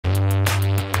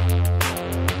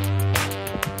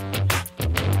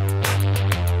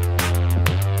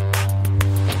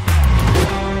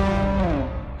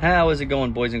How is it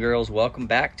going, boys and girls? Welcome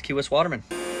back to Key West Waterman.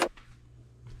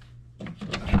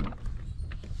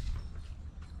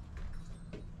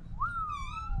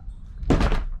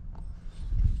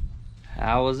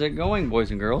 How is it going,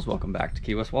 boys and girls? Welcome back to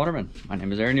Key West Waterman. My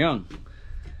name is Aaron Young.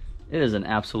 It is an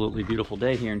absolutely beautiful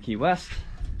day here in Key West.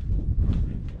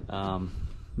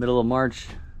 Middle of March,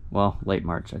 well, late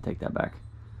March, I take that back.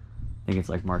 I think it's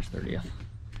like March 30th.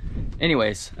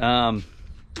 Anyways, I'm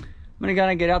gonna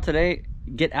kind of get out today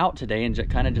and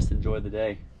kind of just enjoy the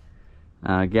day.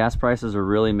 Gas prices are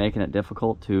really making it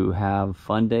difficult to have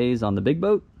fun days on the big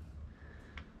boat.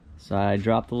 So I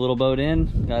dropped the little boat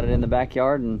in, got it in the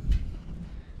backyard, and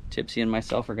Tipsy and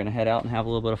myself are gonna head out and have a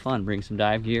little bit of fun, bring some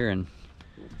dive gear and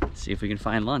see if we can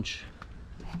find lunch.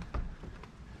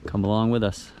 Come along with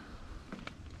us.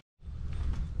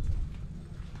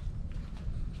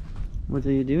 What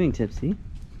are you doing, Tipsy?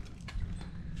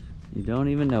 You don't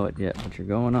even know it yet, but you're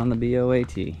going on the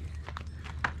BOAT.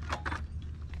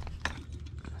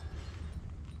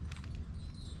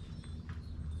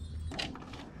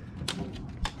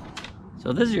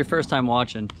 So if this is your first time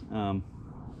watching,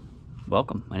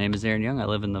 welcome. My name is Aaron Young. I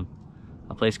live in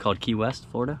a place called Key West,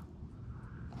 Florida.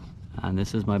 And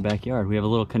this is my backyard. We have a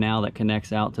little canal that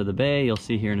connects out to the bay. You'll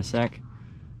see here in a sec.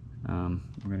 We're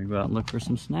gonna go out and look for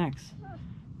some snacks.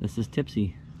 This is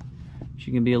Tipsy.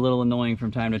 She can be a little annoying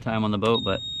from time to time on the boat,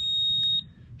 but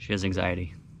she has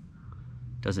anxiety.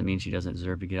 Doesn't mean she doesn't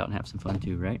deserve to get out and have some fun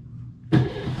too, right?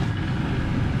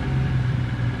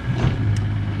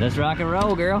 Let's rock and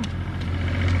roll, girl.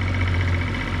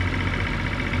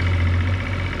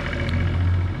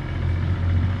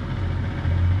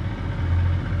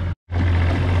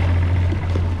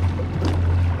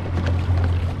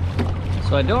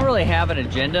 So I don't really have an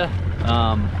agenda.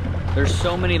 There's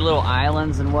so many little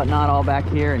islands and whatnot all back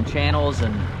here, and channels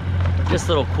and just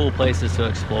little cool places to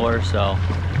explore. So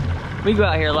we go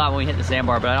out here a lot when we hit the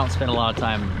sandbar, but I don't spend a lot of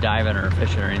time diving or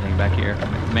fishing or anything back here.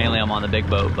 Mainly I'm on the big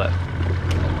boat, but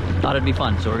thought it'd be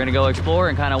fun. So we're gonna go explore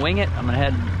and kind of wing it. I'm gonna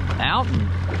head out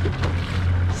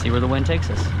and see where the wind takes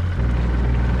us.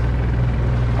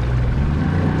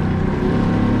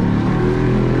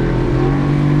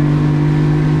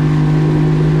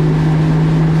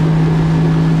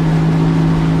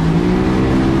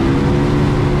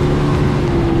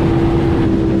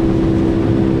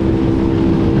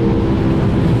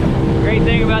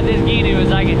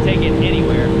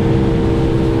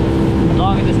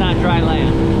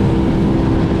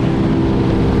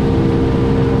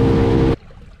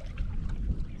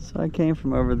 I came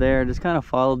from over there, just kind of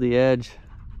followed the edge.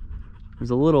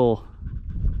 There's a little,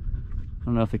 I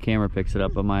don't know if the camera picks it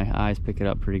up, but my eyes pick it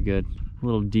up pretty good. A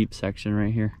little deep section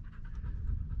right here.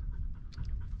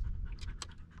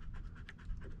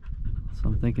 So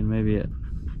I'm thinking maybe it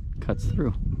cuts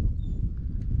through.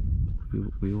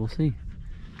 We will see.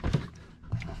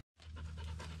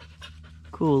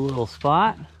 Cool little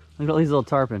spot. Look at all these little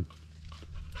tarpon.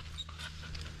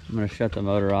 I'm gonna shut the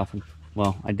motor off and,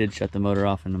 well, I did shut the motor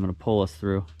off and I'm gonna pull us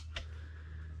through.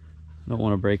 I don't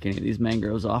want to break any of these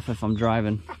mangroves off if I'm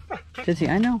driving. Tipsy,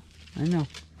 I know. Look at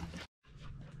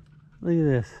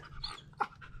this.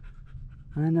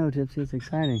 I know, Tipsy, it's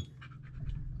exciting.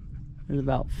 There's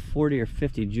about 40 or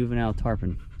 50 juvenile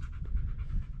tarpon.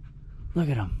 Look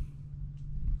at them.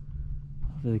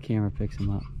 Hopefully the camera picks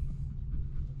them up.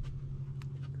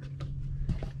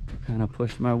 Kind of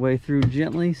pushed my way through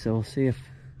gently, so we'll see if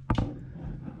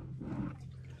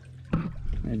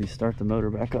maybe start the motor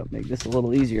back up, make this a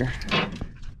little easier.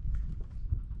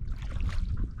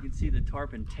 You can see the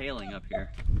tarpon tailing up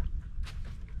here.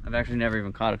 I've actually never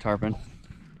even caught a tarpon.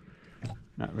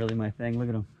 Not really my thing. Look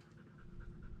at them.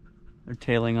 They're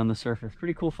tailing on the surface.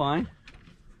 Pretty cool find.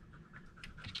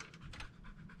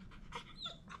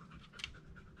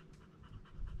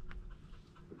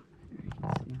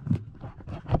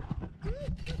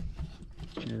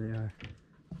 There they are.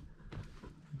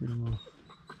 Look at them all.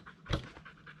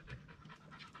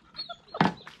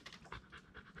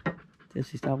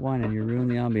 Tipsy, stop whining, you're ruining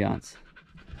the ambiance.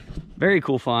 Very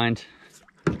cool find.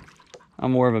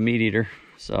 I'm more of a meat eater,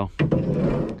 so I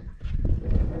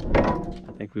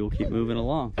think we will keep moving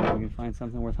along so we can find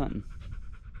something worth hunting.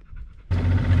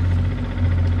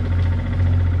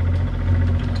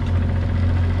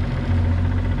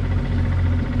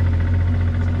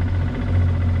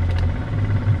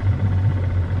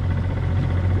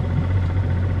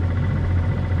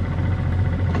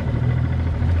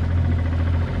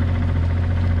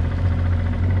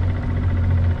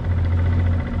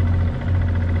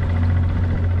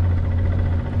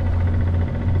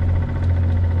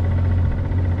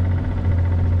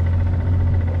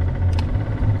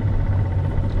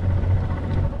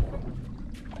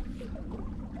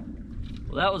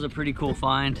 that was a pretty cool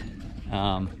find.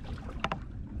 I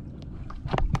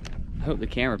hope the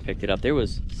camera picked it up. There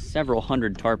was several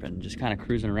hundred tarpon just kind of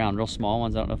cruising around, real small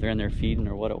ones. I don't know if they're in there feeding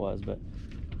or what it was, but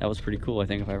that was pretty cool. I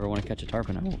think if I ever want to catch a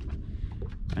tarpon,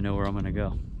 I know where I'm gonna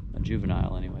go. A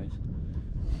juvenile anyways.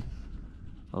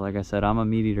 But like I said, I'm a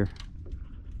meat eater.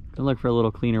 Gonna look for a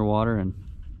little cleaner water and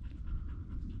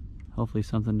hopefully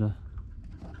something to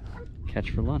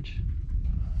catch for lunch.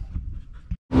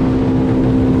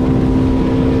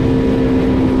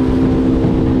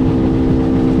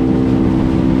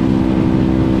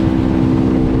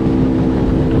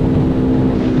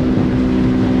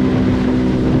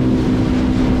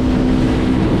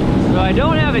 I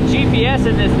don't have a GPS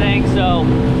in this thing, so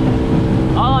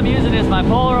all I'm using is my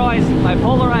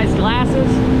polarized glasses.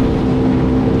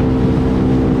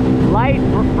 Light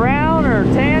brown or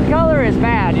tan color is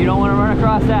bad. You don't want to run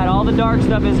across that. All the dark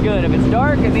stuff is good. If it's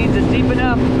dark, it means it's deep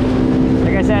enough.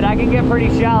 Like I said, I can get pretty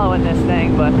shallow in this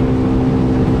thing, but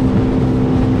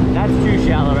that's too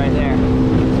shallow right there.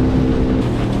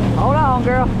 Hold on,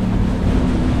 girl.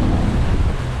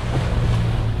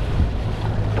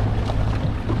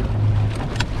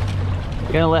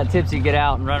 Gonna let Tipsy get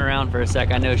out and run around for a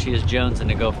sec. I know she is jonesing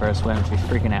to go for a swim. She's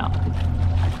freaking out.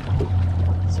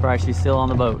 Surprised she's still on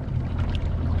the boat.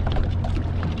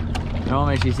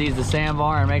 Normally she sees the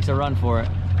sandbar and makes a run for it.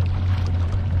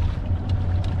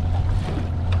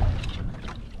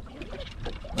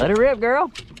 Let her rip,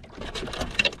 girl.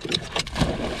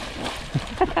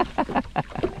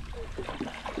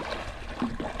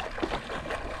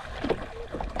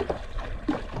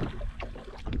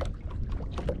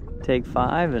 Take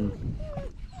 5 and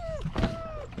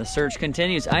the search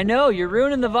continues. I know, you're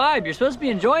ruining the vibe. You're supposed to be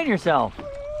enjoying yourself.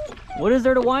 What is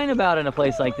there to whine about in a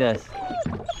place like this?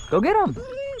 Go get them.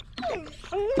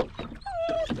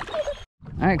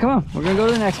 All right, come on. We're gonna go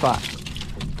to the next spot.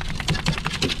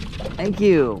 Thank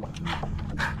you.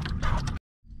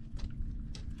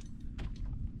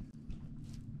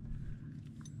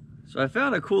 So I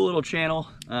found a cool little channel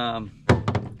in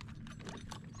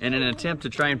an attempt to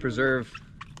try and preserve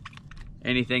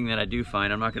anything that I do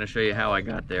find. I'm not going to show you how I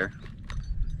got there.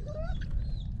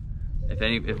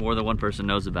 If more than one person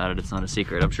knows about it, it's not a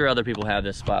secret. I'm sure other people have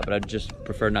this spot, but I just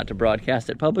prefer not to broadcast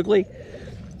it publicly.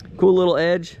 Cool little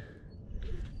edge.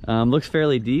 Looks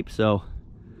fairly deep, so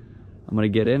I'm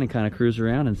going to get in and kind of cruise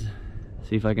around and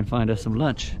see if I can find us some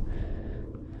lunch.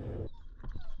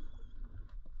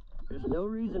 There's no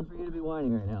reason for you to be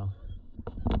whining right now.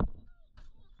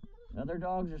 Other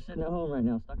dogs are sitting at home right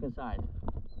now, stuck inside.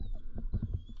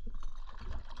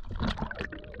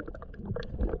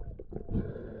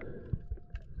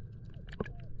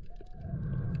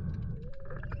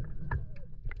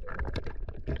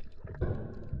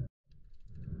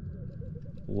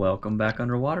 Welcome back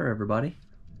underwater, everybody.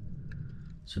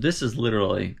 So this is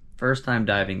literally first time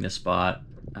diving this spot.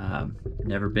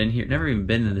 Never been here, never even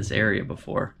been in this area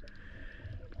before.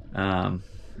 I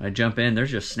jump in,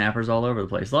 there's just snappers all over the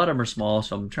place. A lot of them are small,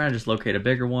 so I'm trying to just locate a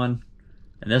bigger one.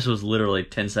 And this was literally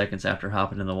 10 seconds after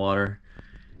hopping in the water.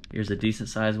 Here's a decent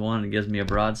sized one. It gives me a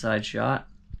broadside shot.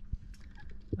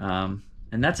 And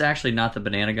that's actually not the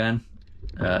banana gun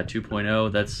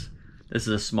 2.0. This is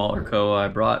a smaller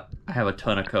koa. I have a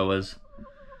ton of koas.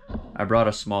 I brought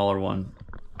a smaller one.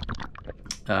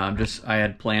 I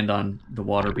had planned on the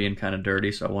water being kind of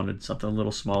dirty, so I wanted something a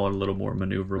little smaller, a little more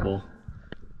maneuverable.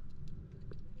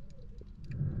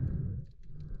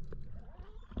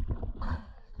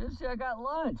 Tipsy, I got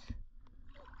lunch.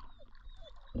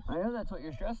 I know that's what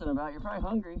you're stressing about. You're probably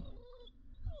hungry.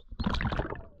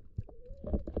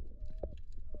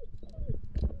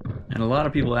 And a lot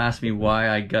of people ask me why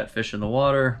I gut fish in the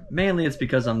water. Mainly it's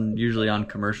because I'm usually on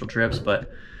commercial trips, but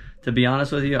to be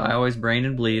honest with you, I always brain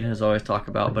and bleed, as I always talk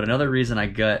about. But another reason I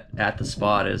gut at the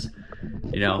spot is,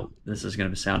 you know, this is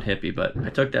going to sound hippie, but I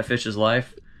took that fish's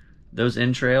life. Those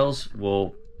entrails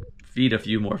will feed a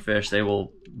few more fish. They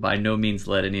will by no means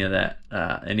let any of that,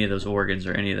 any of those organs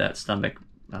or any of that stomach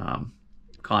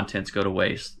contents go to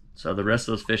waste. So the rest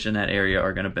of those fish in that area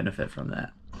are going to benefit from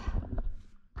that.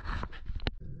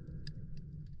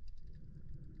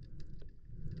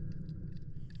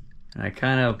 And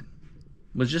I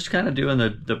was just doing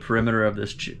the perimeter of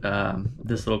this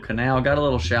this little canal. Got a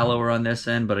little shallower on this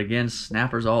end, but again,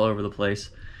 snappers all over the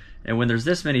place. And when there's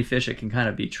this many fish, it can kind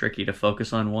of be tricky to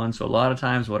focus on one. So a lot of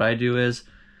times what I do is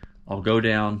I'll go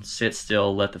down, sit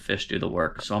still, let the fish do the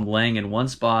work. So I'm laying in one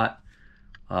spot.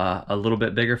 A little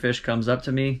bit bigger fish comes up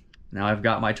to me. Now I've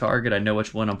got my target. I know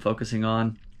which one I'm focusing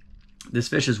on. This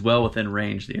fish is well within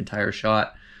range the entire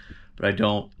shot, but I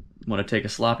don't want to take a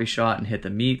sloppy shot and hit the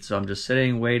meat, so I'm just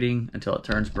sitting waiting until it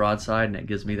turns broadside, and it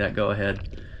gives me that go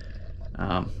ahead.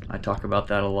 I talk about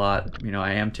that a lot. You know,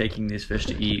 I am taking these fish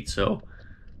to eat, so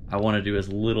I want to do as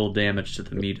little damage to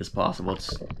the meat as possible.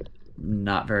 It's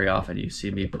not very often you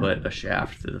see me put a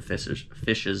shaft through the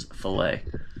fish's fillet.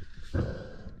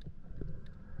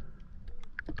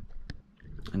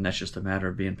 And that's just a matter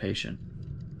of being patient.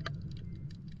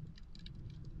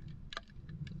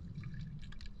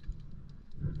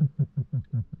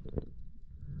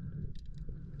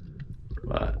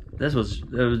 But it was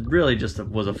really just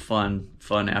was a fun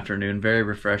afternoon, very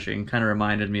refreshing. Kind of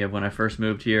reminded me of when I first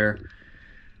moved here.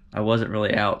 I wasn't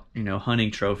really out, you know,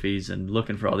 hunting trophies and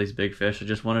looking for all these big fish. I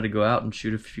just wanted to go out and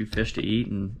shoot a few fish to eat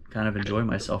and kind of enjoy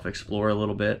myself, explore a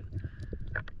little bit.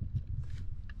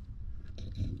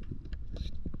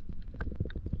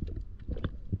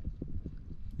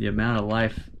 The amount of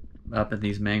life up in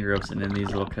these mangroves and in these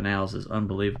little canals is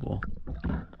unbelievable.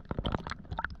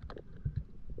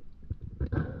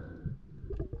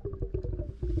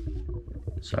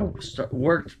 So I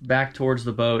worked back towards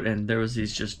the boat, and there was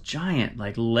these just giant,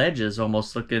 like, ledges,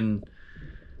 almost looking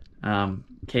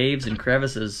caves and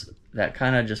crevices that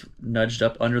kind of just nudged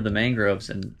up under the mangroves,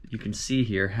 and you can see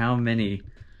here how many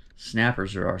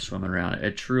snappers there are swimming around.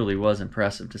 It truly was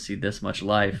impressive to see this much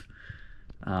life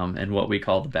in what we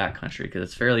call the backcountry, because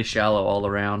it's fairly shallow all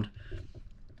around.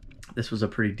 This was a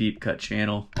pretty deep cut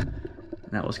channel.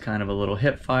 That was kind of a little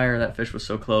hip fire. That fish was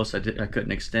so close I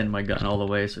couldn't extend my gun all the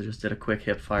way, so I just did a quick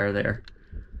hip fire there.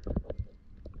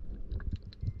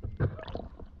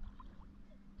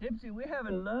 Tipsy, we're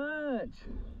having lunch.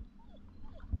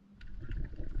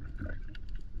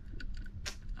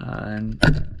 And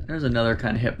there's another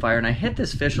kind of hip fire, and I hit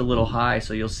this fish a little high,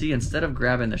 so you'll see instead of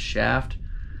grabbing the shaft,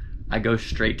 I go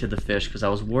straight to the fish because I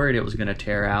was worried it was going to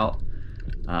tear out.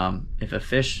 If a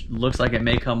fish looks like it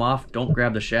may come off, don't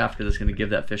grab the shaft because it's going to give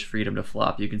that fish freedom to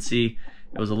flop. You can see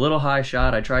it was a little high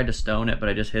shot. I tried to stone it, but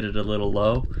I just hit it a little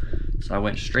low. So I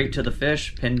went straight to the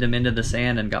fish, pinned him into the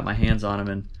sand, and got my hands on him,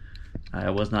 and I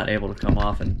was not able to come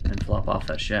off and flop off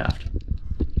that shaft.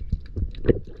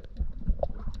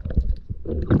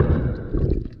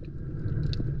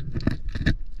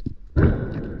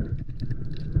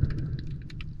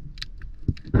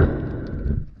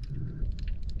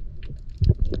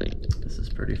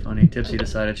 Pretty funny. Tipsy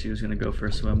decided she was going to go for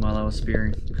a swim while I was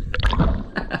spearing.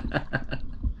 What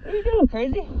are you doing,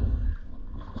 crazy?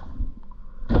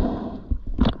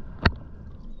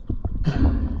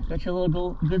 Got your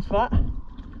little good spot?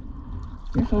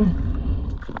 This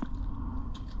one.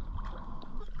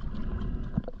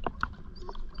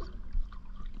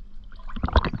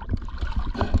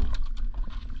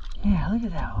 Yeah, look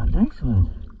at that one. Nice one.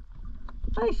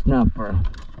 Nice number.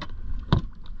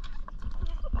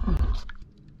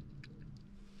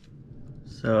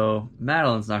 So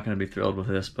Madeline's not going to be thrilled with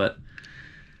this, but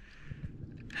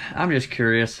I'm just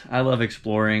curious. I love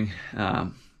exploring.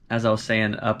 As I was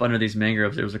saying, up under these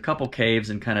mangroves, there was a couple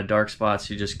caves and kind of dark spots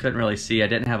you just couldn't really see. I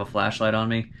didn't have a flashlight on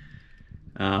me.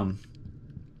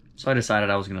 So I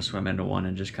decided I was going to swim into one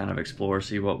and just kind of explore,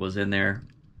 see what was in there.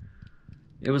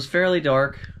 It was fairly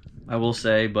dark, I will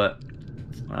say, but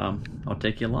I'll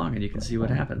take you along and you can see what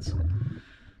happens.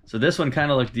 So this one kind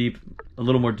of looked deep, a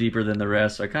little more deeper than the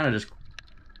rest, so I kind of just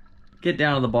get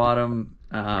down to the bottom,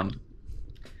 and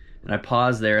I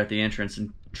pause there at the entrance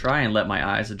and try and let my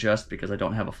eyes adjust because I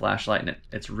don't have a flashlight and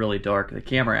it's really dark. The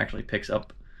camera actually picks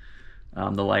up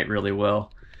the light really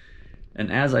well.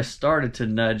 And as I started to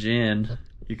nudge in,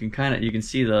 you can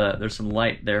see there's some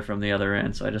light there from the other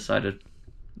end. So I decided,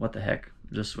 what the heck,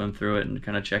 just swim through it and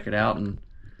kind of check it out. And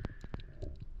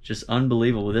just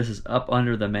unbelievable. This is up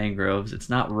under the mangroves. It's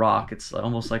not rock. It's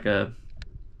almost like a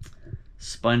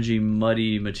spongy,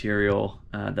 muddy material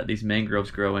that these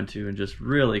mangroves grow into, and just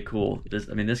really cool.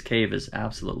 This cave is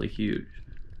absolutely huge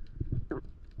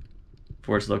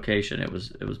for its location. It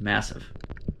was massive.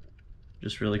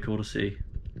 Just really cool to see.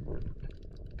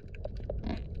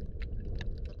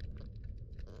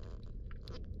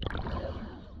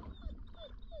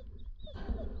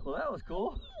 Well, that was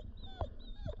cool.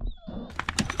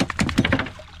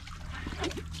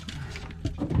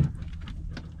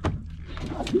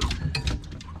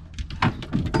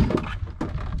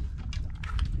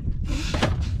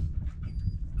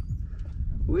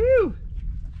 Woo!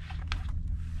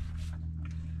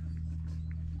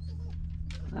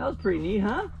 That was pretty neat,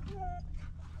 huh?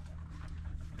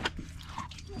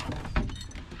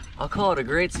 I'll call it a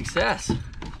great success.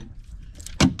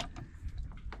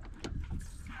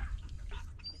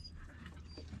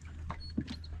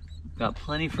 Got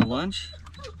plenty for lunch.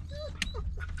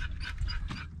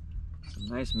 Some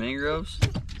nice mangroves.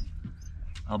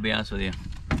 I'll be honest with you.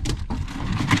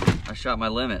 I shot my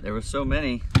limit. There were so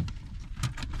many.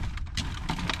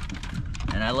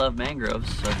 And I love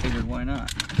mangroves, so I figured why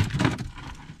not.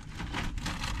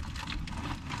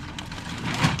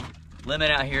 Limit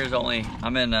out here is only,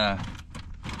 I'm in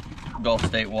Gulf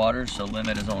State waters, so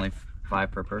limit is only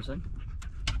 5 per person.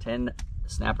 10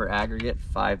 snapper aggregate,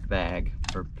 5 bag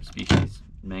per species.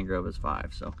 Mangrove is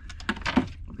 5, so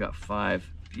I've got 5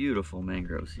 beautiful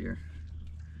mangroves here.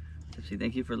 Tipsy,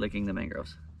 thank you for licking the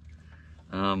mangroves.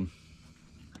 I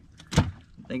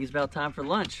think it's about time for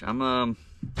lunch. I'd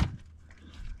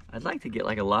like to get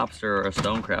like a lobster or a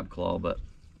stone crab claw, but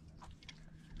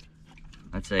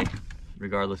I'd say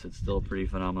regardless, it's still a pretty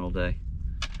phenomenal day.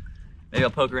 Maybe I'll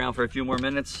poke around for a few more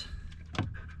minutes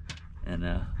and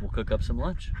we'll cook up some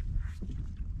lunch.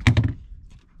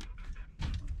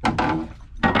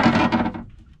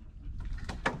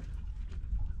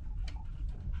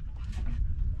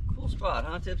 Cool spot,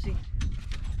 huh, Tipsy?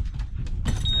 I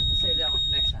have to save that one for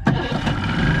next time.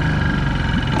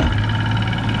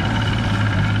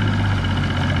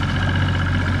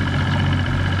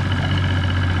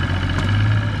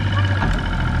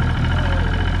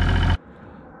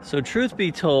 So truth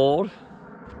be told,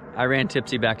 I ran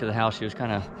Tipsy back to the house. She was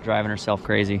kind of driving herself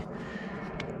crazy.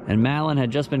 And Madeline had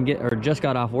just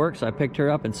got off work, so I picked her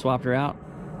up and swapped her out.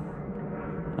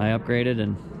 I upgraded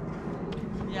and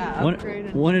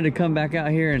wanted to come back out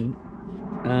here and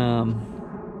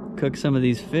cook some of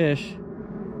these fish.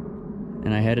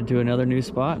 And I headed to another new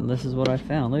spot, and this is what I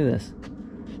found. Look at this.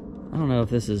 I don't know if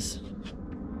this is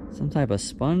some type of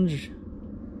sponge.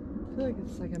 I feel like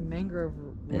it's like a mangrove root.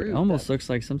 It almost looks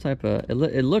like some type of,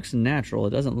 it looks natural. It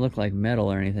doesn't look like metal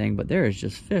or anything, but there is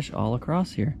just fish all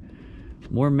across here.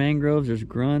 More mangroves, there's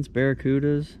grunts,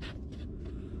 barracudas.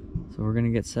 So we're gonna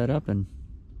get set up and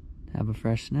have a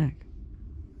fresh snack.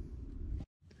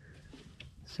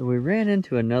 So we ran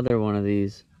into another one of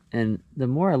these, and the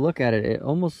more I look at it, it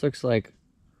almost looks like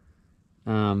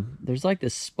there's like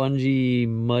this spongy,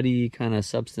 muddy kind of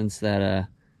substance that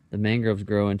the mangroves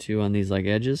grow into on these like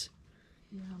edges.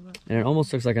 And it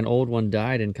almost looks like an old one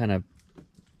died and kind of,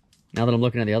 now that I'm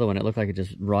looking at the other one, it looked like it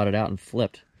just rotted out and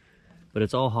flipped. But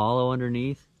it's all hollow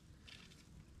underneath.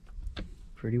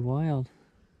 Pretty wild.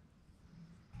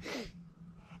 Look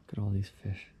at all these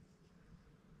fish.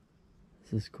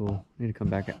 This is cool. I need to come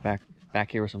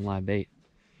back here with some live bait.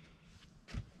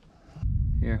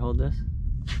 Here, hold this.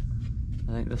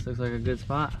 I think this looks like a good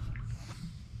spot.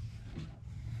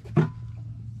 I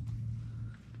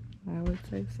would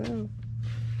say so.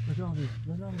 Look at all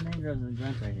the mangroves and the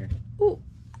grunts right here. Oh,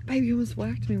 baby, you almost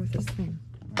whacked me with this thing.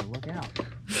 Right, look out. Look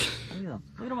at them.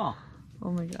 Look at them all.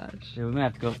 Oh my gosh. Yeah, we might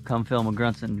have to come film a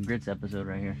grunts and grits episode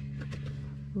right here.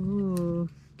 Ooh,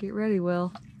 get ready,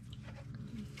 Will.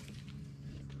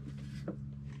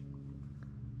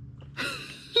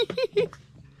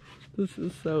 This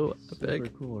is so epic.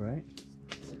 Super cool, right?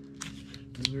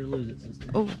 Never lose it, sister.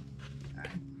 Oh. Alright,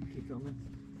 keep filming.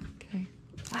 Okay.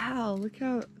 Wow, look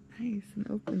how nice and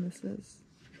open this is.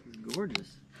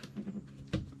 Gorgeous.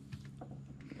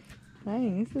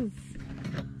 Dang, this is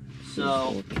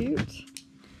so cute.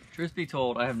 Truth be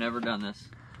told, I have never done this.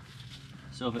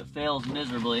 So if it fails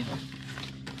miserably,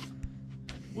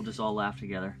 we'll just all laugh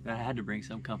together. I had to bring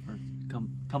some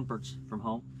comforts from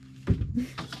home.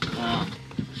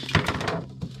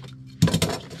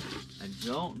 I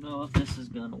don't know if this is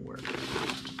gonna work,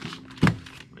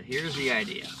 but here's the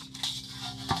idea.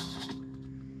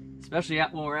 Especially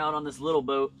when we're out on this little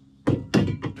boat,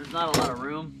 there's not a lot of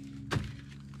room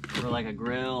for like a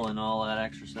grill and all that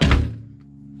extra stuff.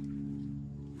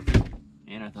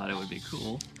 And I thought it would be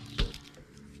cool.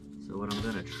 So what I'm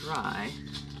gonna try,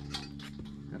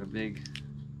 got a big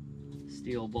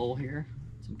steel bowl here,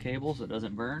 some cable so it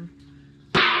doesn't burn.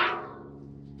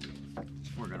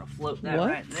 We're gonna float that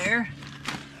right there.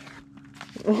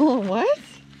 Oh, what?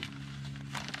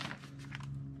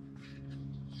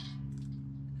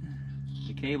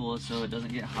 The cable is so it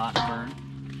doesn't get hot and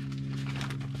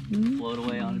burn. Float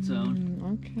away on its own.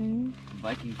 Okay.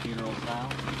 Viking funeral style.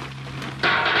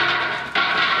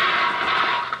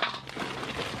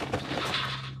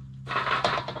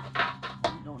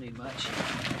 Don't need much.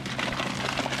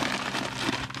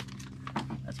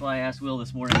 That's why I asked Will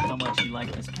this morning how much he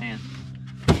liked this pan.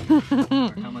 Or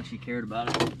how much he cared about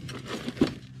it.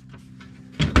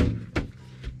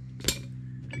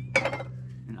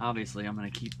 And obviously I'm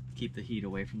gonna keep the heat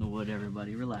away from the wood.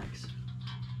 Everybody relax.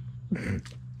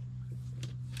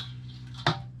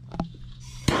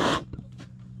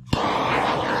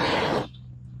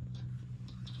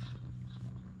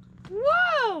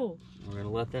 Whoa! We're gonna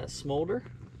let that smolder.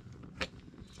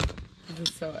 This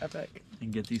is so epic.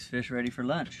 and get these fish ready for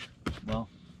lunch. Well,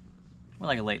 more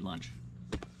like a late lunch.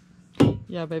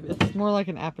 Yeah, babe, it's more like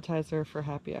an appetizer for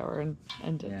happy hour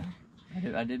and dinner.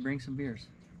 Yeah, I did bring some beers.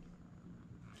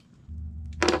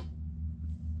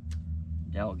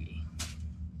 Doggy.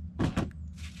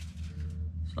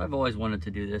 So I've always wanted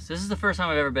to do this. This is the first time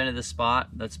I've ever been to this spot.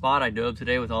 That spot I dove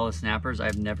today with all the snappers,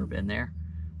 I've never been there.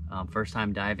 First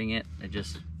time diving it. I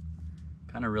just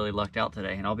kind of really lucked out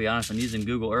today. And I'll be honest, I'm using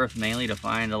Google Earth mainly to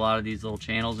find a lot of these little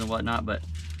channels and whatnot, but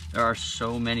there are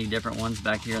so many different ones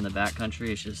back here in the backcountry.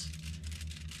 It's just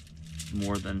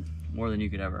more than you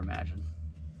could ever imagine.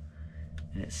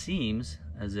 And it seems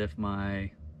as if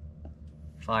my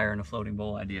fire in a floating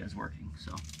bowl idea is working,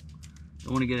 so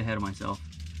don't want to get ahead of myself.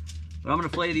 But I'm going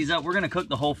to fillet these up. We're going to cook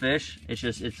the whole fish. It's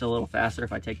a little faster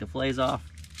if I take the fillets off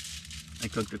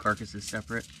and cook the carcasses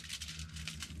separate.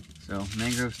 So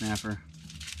mangrove snapper,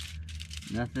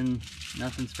 nothing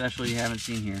special you haven't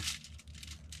seen here.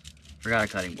 Forgot a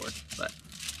cutting board, but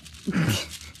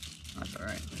that's all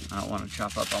right. I don't want to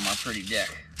chop up on my pretty deck.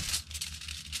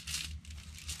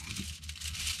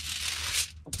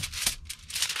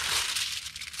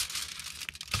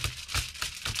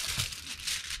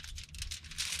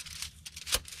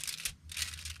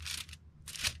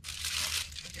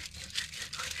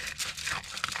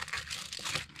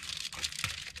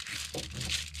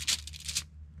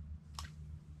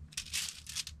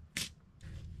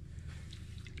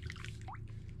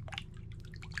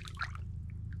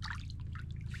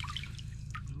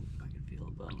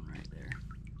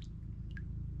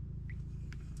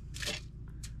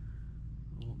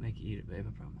 Eat it, babe,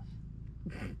 I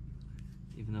promise.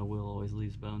 Even though Will always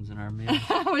leaves bones in our meals.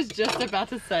 I was just about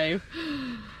to say.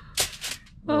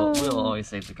 Will always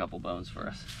saves a couple bones for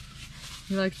us.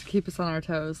 He likes to keep us on our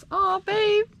toes. Oh,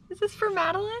 babe, is this for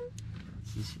Madeline?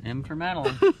 This is M for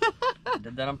Madeline. I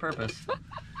did that on purpose.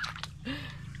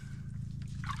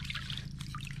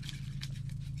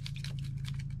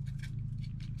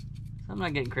 I'm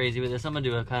not getting crazy with this. I'm gonna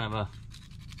do a kind of a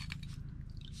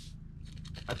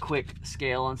quick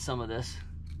scale on some of this.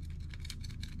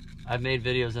 I've made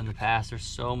videos in the past. There's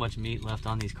so much meat left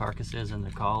on these carcasses and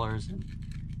the collars, and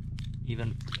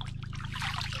even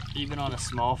on a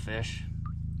small fish.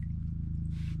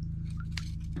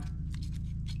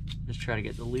 Just try to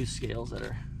get the loose scales that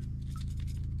are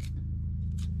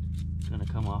gonna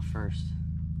come off first.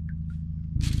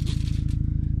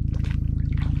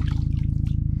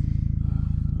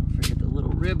 Don't forget the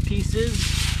little rib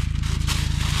pieces.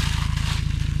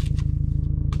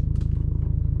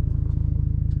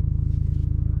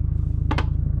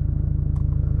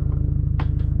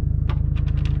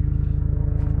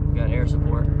 Air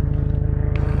support.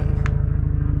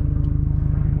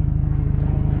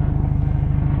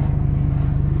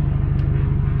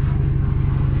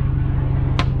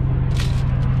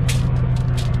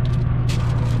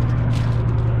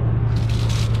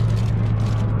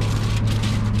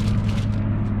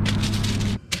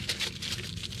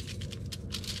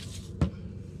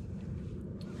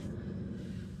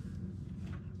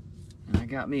 And I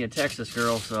got me a Texas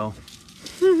girl, so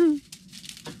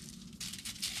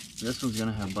this one's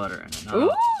gonna have butter in it.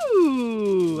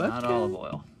 Not olive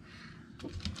oil.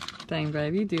 Dang,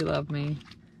 babe, you do love me.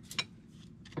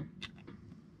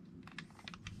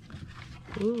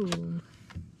 Ooh.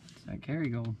 It's that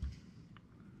Kerrygold.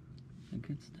 The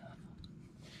good stuff.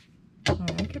 Oh,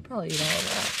 I could probably eat all of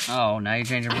that. Oh, now you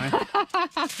change your mind? Gonna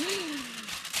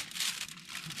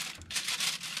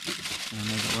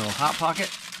make a little hot pocket.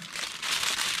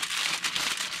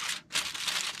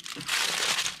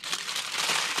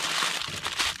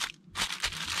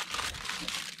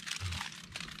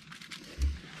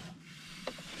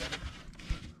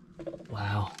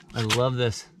 Wow, I love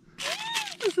this.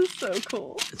 This is so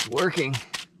cool. It's working.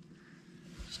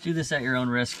 Just do this at your own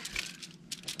risk.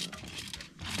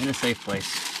 In a safe place.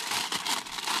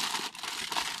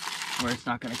 Where it's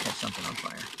not going to catch something on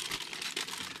fire.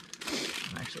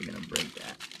 I'm actually going to break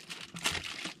that.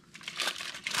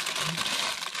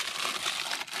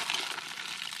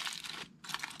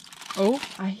 Oh,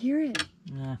 I hear it.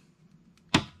 Yeah.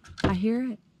 I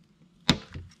hear it.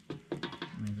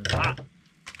 Ah.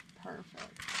 Perfect.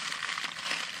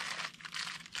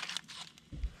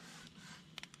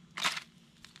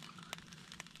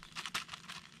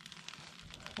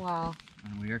 Wow.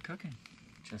 And we are cooking.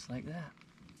 Just like that.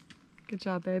 Good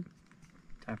job, babe.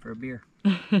 Time for a beer.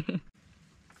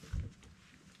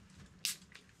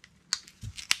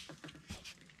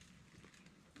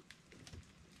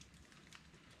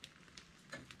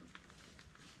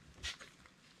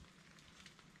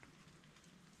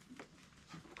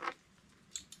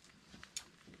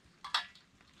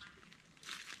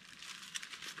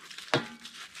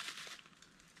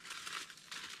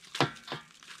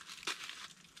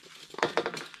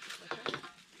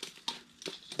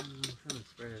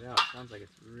 Sounds like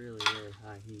it's really, really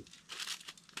high heat.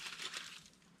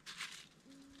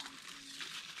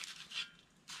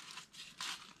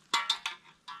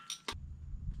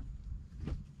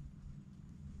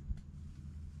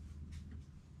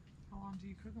 How long do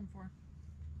you cook them for?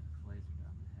 Fillets are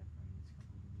down the head for these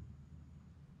couple of minutes.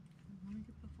 Let me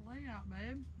get the fillet out,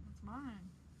 babe. That's mine.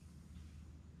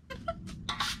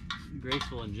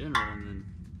 Graceful in general, and then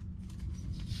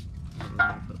I don't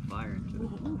want to put fire into it.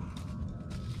 Ooh.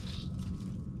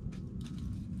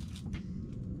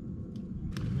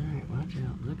 Alright, watch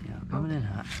out, look out, coming in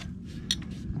hot.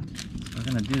 We're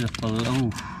gonna do the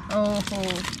fillet. Oh,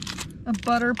 a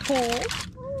butter pull.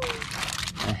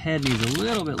 The head needs a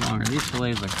little bit longer. These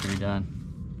fillets look pretty done.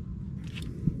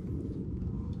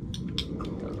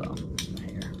 Those off the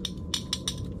hair.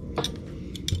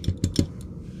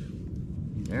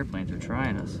 These airplanes are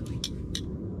trying us.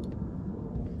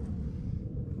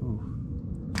 Ooh.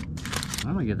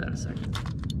 I'm gonna give that a second.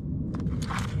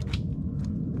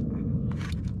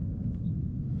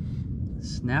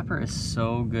 Snapper is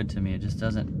so good to me. It just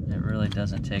doesn't, it really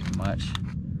doesn't take much.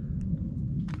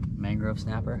 Mangrove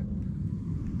snapper.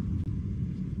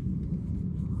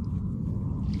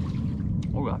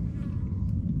 Oh God.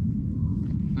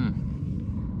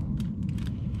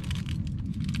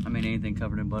 I mean, anything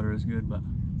covered in butter is good, but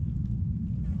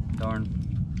darn.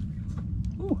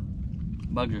 Ooh.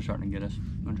 Bugs are starting to get us.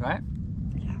 You wanna try it?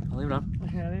 Yeah. I'll leave it on.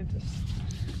 Okay, I need to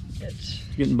itch. It's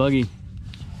getting buggy.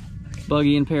 Okay.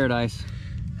 Buggy in paradise.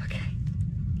 Okay.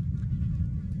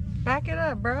 Back it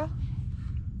up, bro.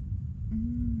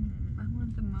 I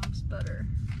want the most butter.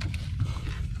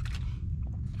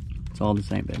 It's all the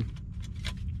same, babe.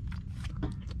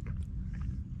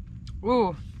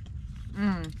 Ooh.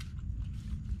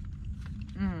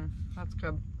 That's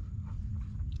good.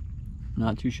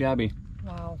 Not too shabby.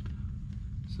 Wow.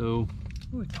 So,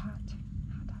 Ooh, it's hot.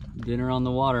 dinner on the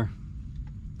water.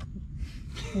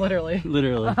 Literally.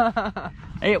 Literally.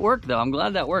 Hey, it worked though. I'm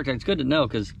glad that worked. It's good to know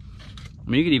because, I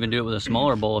mean, you could even do it with a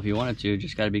smaller bowl if you wanted to.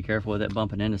 Just got to be careful with it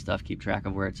bumping into stuff. Keep track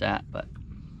of where it's at. But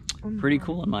pretty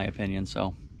cool in my opinion.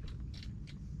 So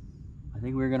I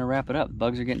think we're going to wrap it up. The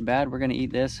bugs are getting bad. We're going to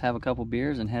eat this, have a couple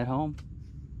beers, and head home.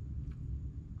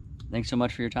 Thanks so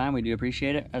much for your time. We do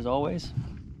appreciate it, as always.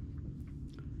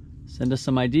 Send us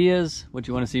some ideas, what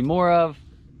you want to see more of.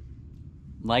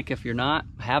 Like if you're not,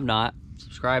 have not.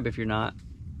 Subscribe if you're not.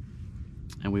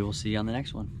 And we will see you on the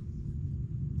next one.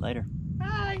 Later.